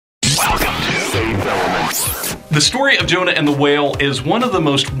The story of Jonah and the whale is one of the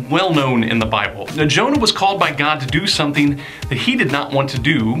most well-known in the Bible. Now, Jonah was called by God to do something that he did not want to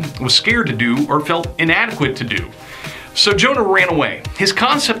do, was scared to do, or felt inadequate to do. So Jonah ran away. His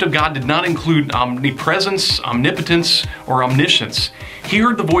concept of God did not include omnipresence, omnipotence, or omniscience. He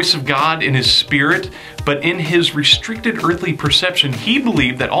heard the voice of God in his spirit, but in his restricted earthly perception, he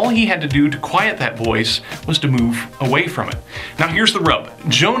believed that all he had to do to quiet that voice was to move away from it. Now here's the rub.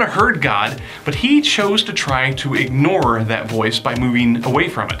 Jonah heard God, but he chose to try to ignore that voice by moving away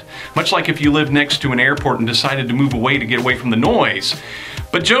from it. Much like if you lived next to an airport and decided to move away to get away from the noise.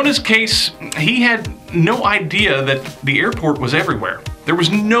 But Jonah's case, he had no idea that the airport was everywhere. There was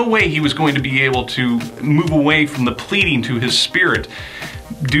no way he was going to be able to move away from the pleading to his spirit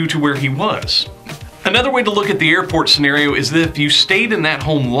due to where he was. Another way to look at the airport scenario is that if you stayed in that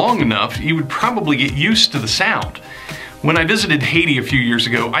home long enough, you would probably get used to the sound. When I visited Haiti a few years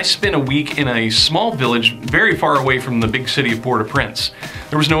ago, I spent a week in a small village very far away from the big city of Port-au-Prince.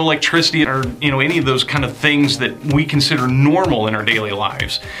 There was no electricity or any of those kind of things that we consider normal in our daily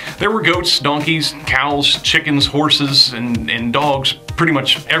lives. There were goats, donkeys, cows, chickens, horses, and dogs pretty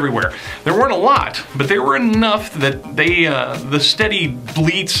much everywhere. There weren't a lot, but there were enough that the steady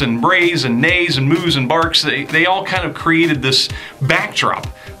bleats and brays and neighs and moos and barks, they all kind of created this backdrop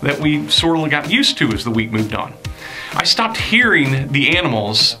that we sort of got used to as the week moved on. I stopped hearing the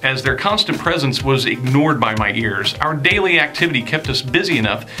animals as their constant presence was ignored by my ears. Our daily activity kept us busy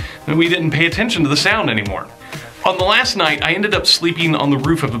enough that we didn't pay attention to the sound anymore. On the last night, I ended up sleeping on the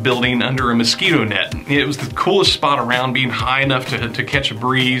roof of a building under a mosquito net. It was the coolest spot around, being high enough to catch a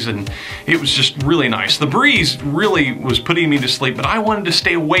breeze, and it was just really nice. The breeze really was putting me to sleep, but I wanted to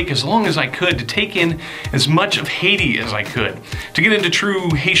stay awake as long as I could to take in as much of Haiti as I could. To get into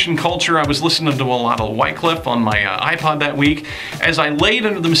true Haitian culture, I was listening to a lot of Wyclef on my iPod that week. As I laid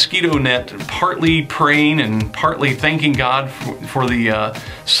under the mosquito net, partly praying and partly thanking God for the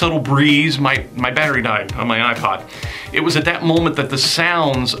subtle breeze, my battery died on my iPod. It was at that moment that the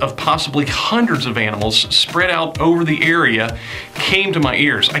sounds of possibly hundreds of animals spread out over the area came to my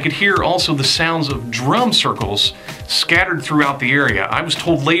ears. I could hear also the sounds of drum circles scattered throughout the area. I was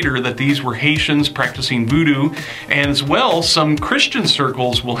told later that these were Haitians practicing voodoo, and as well, some Christian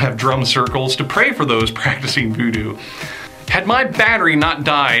circles will have drum circles to pray for those practicing voodoo. Had my battery not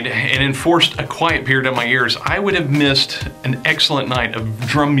died and enforced a quiet period in my ears, I would have missed an excellent night of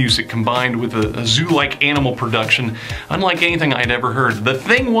drum music combined with a zoo-like animal production, unlike anything I'd ever heard. The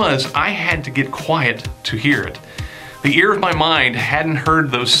thing was, I had to get quiet to hear it. The ear of my mind hadn't heard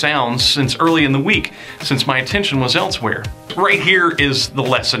those sounds since early in the week, since my attention was elsewhere. Right here is the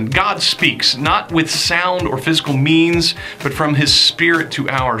lesson. God speaks, not with sound or physical means, but from His Spirit to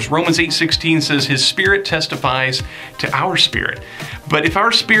ours. Romans 8:16 says His Spirit testifies to our spirit. But if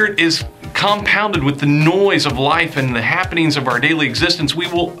our spirit is compounded with the noise of life and the happenings of our daily existence, we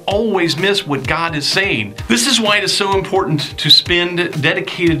will always miss what God is saying. This is why it is so important to spend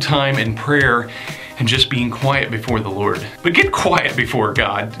dedicated time in prayer and just being quiet before the Lord. But get quiet before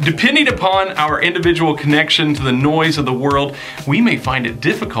God. Depending upon our individual connection to the noise of the world, we may find it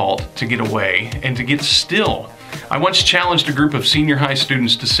difficult to get away and to get still. I once challenged a group of senior high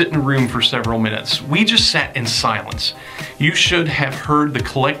students to sit in a room for several minutes. We just sat in silence. You should have heard the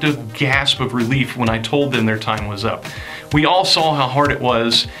collective gasp of relief when I told them their time was up. We all saw how hard it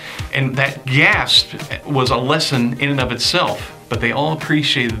was, and that gasp was a lesson in and of itself, but they all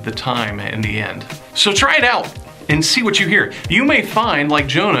appreciated the time in the end. So try it out and see what you hear. You may find, like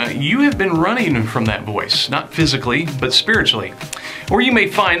Jonah, you have been running from that voice, not physically, but spiritually. Or you may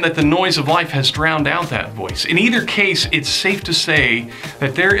find that the noise of life has drowned out that voice. In either case, it's safe to say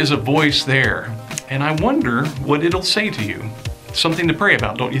that there is a voice there, and I wonder what it'll say to you. Something to pray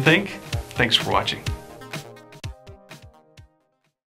about, don't you think? Thanks for watching.